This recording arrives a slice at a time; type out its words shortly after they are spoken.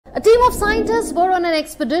A team of scientists were on an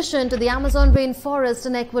expedition to the Amazon rainforest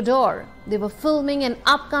in Ecuador. They were filming an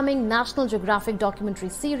upcoming National Geographic documentary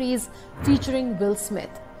series featuring Will Smith.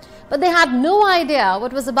 But they had no idea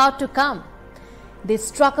what was about to come. They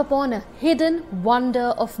struck upon a hidden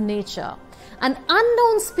wonder of nature, an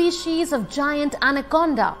unknown species of giant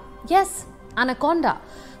anaconda. Yes, anaconda.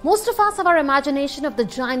 Most of us have our imagination of the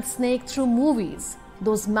giant snake through movies.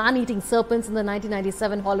 Those man-eating serpents in the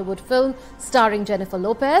 1997 Hollywood film starring Jennifer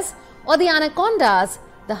Lopez, or the anacondas,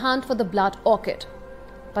 The Hunt for the Blood Orchid.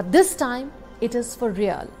 But this time, it is for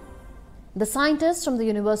real. The scientists from the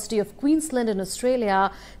University of Queensland in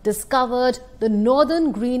Australia discovered the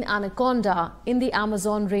northern green anaconda in the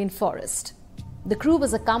Amazon rainforest. The crew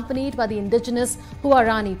was accompanied by the indigenous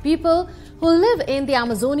Huarani people who live in the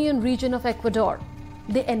Amazonian region of Ecuador.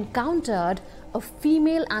 They encountered a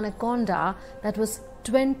female anaconda that was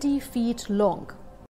 20 feet long.